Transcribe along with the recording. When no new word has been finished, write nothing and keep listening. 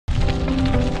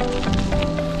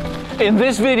In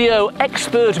this video,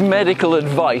 expert medical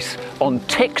advice on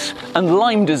ticks and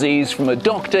Lyme disease from a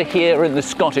doctor here in the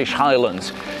Scottish Highlands.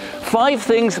 5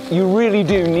 things you really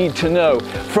do need to know,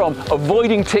 from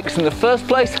avoiding ticks in the first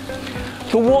place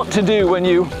to what to do when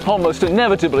you almost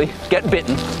inevitably get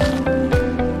bitten.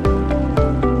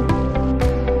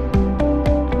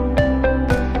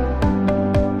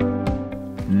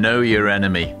 Know your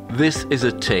enemy. This is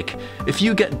a tick. If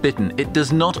you get bitten, it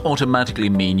does not automatically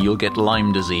mean you'll get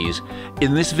Lyme disease.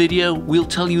 In this video, we'll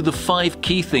tell you the 5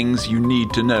 key things you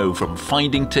need to know, from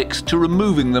finding ticks to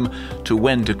removing them to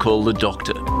when to call the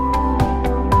doctor.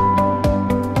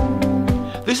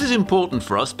 This is important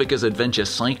for us because adventure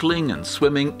cycling and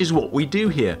swimming is what we do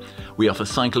here. We offer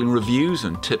cycling reviews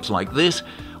and tips like this.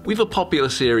 We've a popular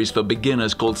series for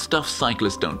beginners called Stuff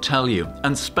Cyclists Don't Tell You,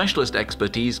 and specialist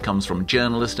expertise comes from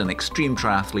journalist and extreme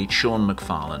triathlete Sean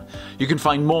McFarlane. You can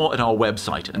find more at our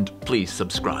website, and please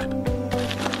subscribe.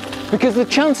 Because the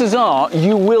chances are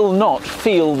you will not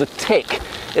feel the tick.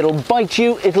 It'll bite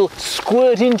you, it'll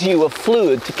squirt into you a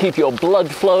fluid to keep your blood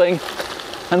flowing,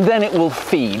 and then it will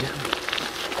feed.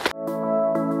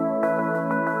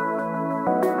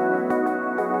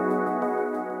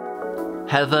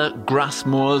 Heather, grass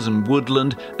moors and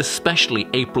woodland, especially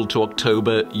April to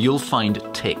October, you'll find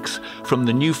ticks. From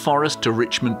the New Forest to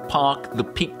Richmond Park, the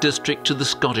Peak District to the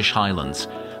Scottish Highlands.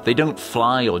 They don't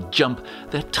fly or jump,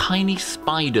 they're tiny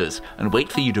spiders and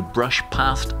wait for you to brush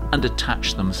past and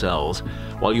attach themselves.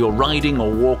 While you're riding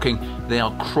or walking, they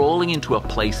are crawling into a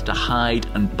place to hide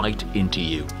and bite into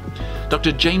you.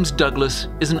 Dr. James Douglas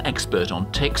is an expert on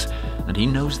ticks, and he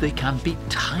knows they can be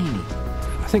tiny.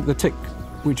 I think the tick,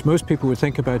 which most people would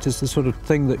think about, is the sort of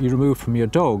thing that you remove from your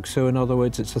dog. So in other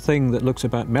words, it's a thing that looks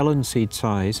about melon seed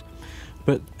size.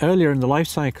 But earlier in the life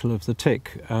cycle of the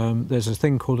tick, there's a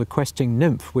thing called a questing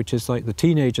nymph, which is like the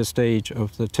teenager stage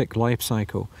of the tick life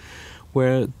cycle,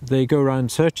 where they go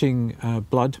around searching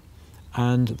blood,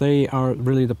 and they are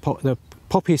really the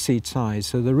poppy seed size.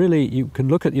 So they're really, you can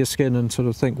look at your skin and sort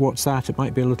of think, what's that? It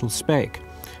might be a little speck,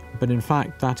 but in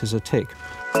fact, that is a tick.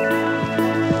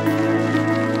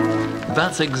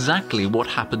 That's exactly what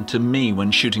happened to me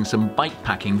when shooting some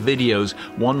bikepacking videos.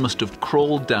 One must have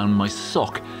crawled down my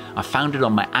sock. I found it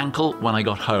on my ankle when I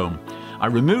got home. I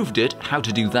removed it, how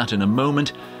to do that in a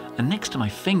moment, and next to my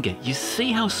finger, you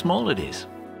see how small it is.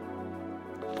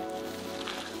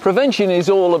 Prevention is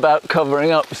all about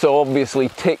covering up, so obviously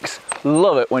ticks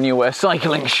love it when you wear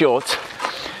cycling shorts.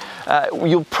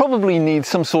 You'll probably need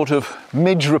some sort of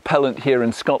midge repellent here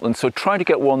in Scotland, so try to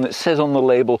get one that says on the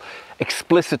label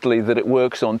explicitly that it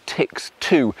works on ticks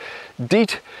too.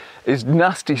 DEET is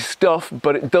nasty stuff,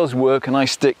 but it does work, and I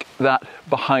stick that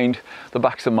behind the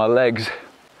backs of my legs.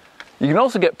 You can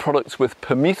also get products with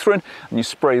permethrin, and you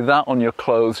spray that on your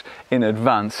clothes in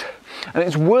advance. And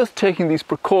it's worth taking these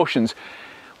precautions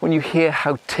when you hear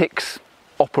how ticks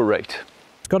operate.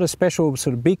 It's got a special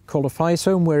sort of beak called a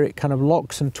physome, where it kind of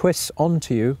locks and twists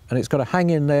onto you, and it's got to hang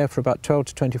in there for about 12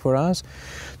 to 24 hours.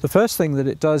 The first thing that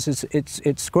it does is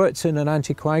it squirts in an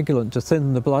anticoagulant to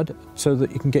thin the blood so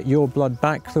that you can get your blood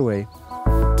back the way.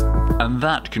 And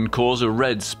that can cause a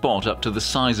red spot up to the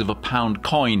size of a pound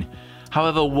coin.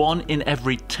 However, 1 in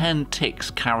every 10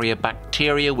 ticks carry a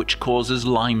bacteria which causes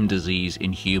Lyme disease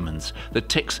in humans, the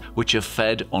ticks which are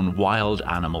fed on wild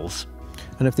animals.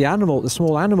 And if the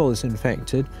small animal is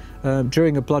infected,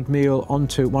 during a blood meal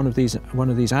onto one of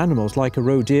these animals, like a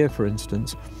roe deer for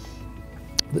instance,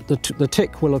 the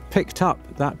tick will have picked up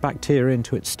that bacteria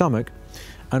into its stomach,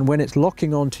 and when it's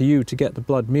locking onto you to get the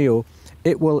blood meal,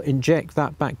 it will inject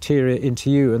that bacteria into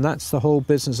you, and that's the whole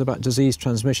business about disease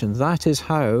transmission. That is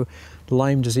how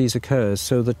Lyme disease occurs.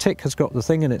 So the tick has got the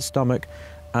thing in its stomach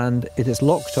and it is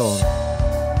locked on.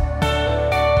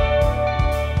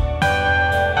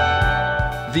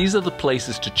 These are the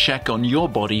places to check on your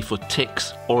body for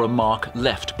ticks or a mark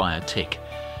left by a tick.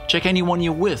 Check anyone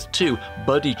you're with too.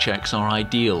 Buddy checks are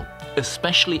ideal,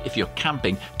 especially if you're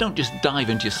camping. Don't just dive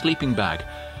into your sleeping bag.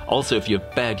 Also, if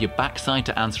you've bared your backside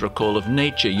to answer a call of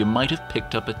nature, you might have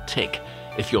picked up a tick.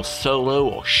 If you're solo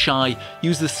or shy,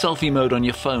 use the selfie mode on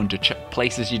your phone to check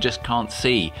places you just can't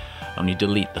see. Only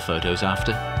delete the photos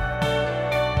after.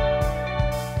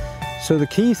 So the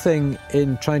key thing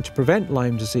in trying to prevent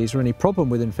Lyme disease or any problem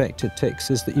with infected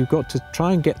ticks is that you've got to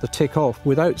try and get the tick off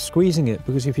without squeezing it,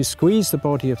 because if you squeeze the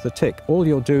body of the tick, all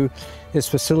you'll do is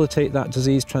facilitate that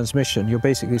disease transmission. You're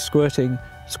basically squirting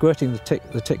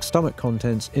the tick's stomach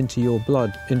contents into your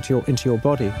blood, into your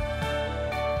body.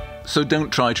 So don't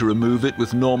try to remove it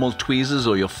with normal tweezers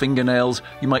or your fingernails.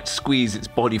 You might squeeze its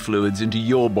body fluids into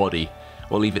your body,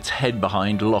 or leave its head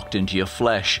behind locked into your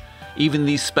flesh. Even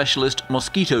these specialist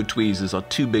mosquito tweezers are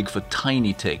too big for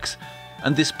tiny ticks.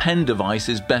 And this pen device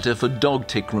is better for dog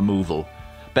tick removal.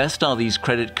 Best are these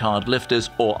credit card lifters,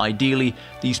 or ideally,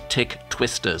 these tick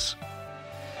twisters.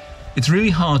 It's really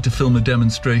hard to film a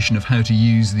demonstration of how to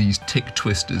use these tick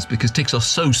twisters because ticks are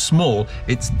so small,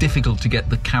 it's difficult to get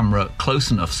the camera close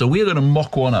enough. So we're going to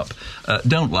mock one up.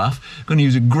 Don't laugh. I'm going to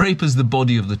use a grape as the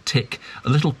body of the tick, a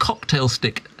little cocktail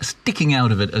stick sticking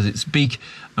out of it as its beak,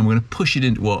 and we're going to push it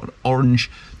into an orange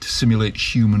to simulate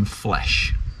human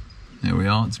flesh. There we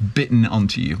are, it's bitten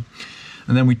onto you.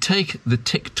 And then we take the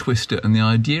tick twister, and the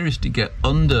idea is to get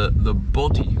under the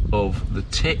body of the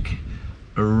tick,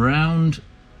 around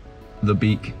the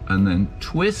beak, and then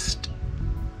twist,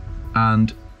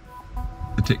 and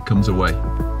the tick comes away.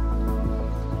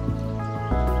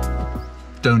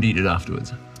 Don't eat it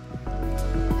afterwards.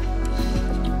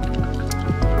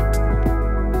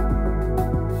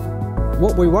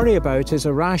 What we worry about is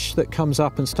a rash that comes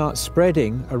up and starts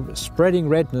spreading. Spreading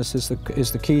redness is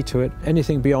the key to it.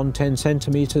 Anything beyond 10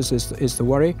 centimetres is the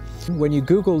worry. When you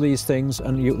Google these things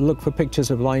and you look for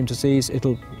pictures of Lyme disease,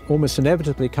 it'll almost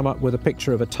inevitably come up with a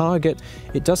picture of a target.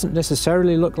 It doesn't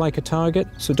necessarily look like a target,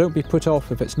 so don't be put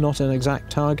off if it's not an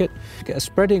exact target. Get a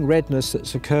spreading redness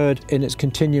that's occurred and it's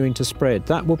continuing to spread.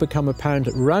 That will become apparent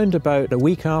around about a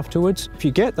week afterwards. If you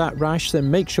get that rash,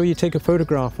 then make sure you take a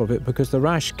photograph of it, because the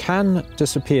rash can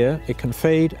disappear, it can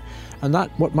fade, and that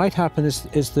what might happen is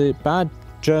the bad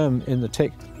germ in the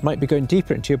tick might be going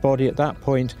deeper into your body at that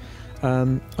point,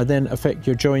 and then affect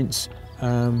your joints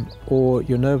or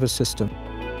your nervous system.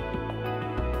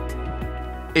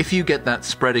 If you get that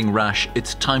spreading rash,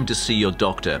 it's time to see your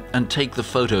doctor and take the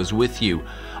photos with you.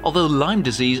 Although Lyme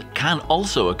disease can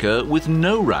also occur with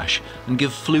no rash and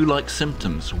give flu-like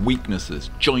symptoms, weaknesses,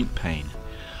 joint pain.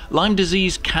 Lyme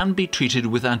disease can be treated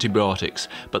with antibiotics,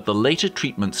 but the later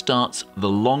treatment starts, the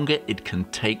longer it can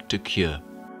take to cure.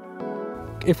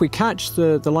 If we catch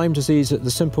the Lyme disease at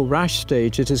the simple rash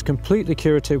stage, it is completely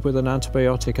curative with an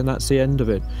antibiotic, and that's the end of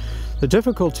it. The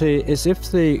difficulty is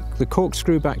if the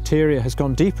corkscrew bacteria has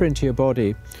gone deeper into your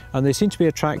body and they seem to be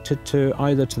attracted to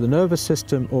either to the nervous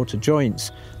system or to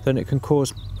joints, then it can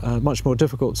cause much more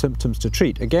difficult symptoms to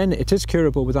treat. Again, it is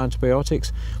curable with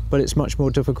antibiotics, but it's much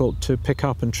more difficult to pick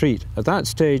up and treat. At that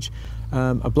stage,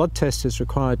 a blood test is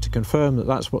required to confirm that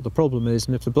that's what the problem is,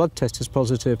 and if the blood test is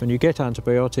positive and you get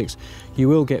antibiotics, you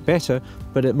will get better,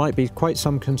 but it might be quite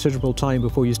some considerable time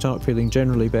before you start feeling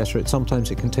generally better.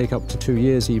 Sometimes it can take up to 2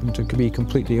 years even to be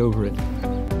completely over it.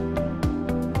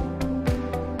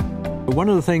 One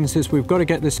of the things is we've got to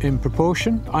get this in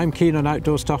proportion. I'm keen on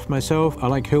outdoor stuff myself. I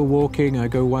like hill walking, I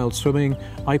go wild swimming,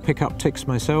 I pick up ticks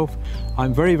myself.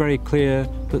 I'm very, very clear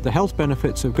that the health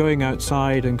benefits of going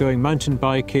outside and going mountain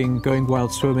biking, going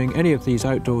wild swimming, any of these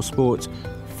outdoor sports,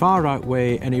 far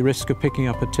outweigh any risk of picking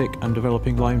up a tick and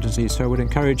developing Lyme disease. So I would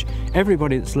encourage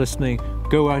everybody that's listening,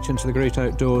 go out into the great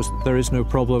outdoors. There is no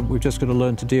problem. We've just got to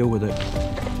learn to deal with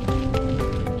it.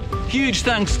 Huge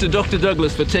thanks to Dr.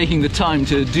 Douglas for taking the time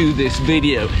to do this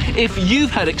video. If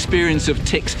you've had experience of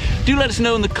ticks, do let us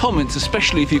know in the comments,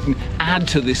 especially if you can add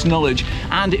to this knowledge.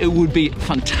 And it would be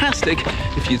fantastic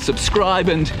if you'd subscribe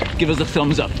and give us a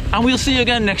thumbs up. And we'll see you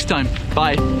again next time.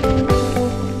 Bye.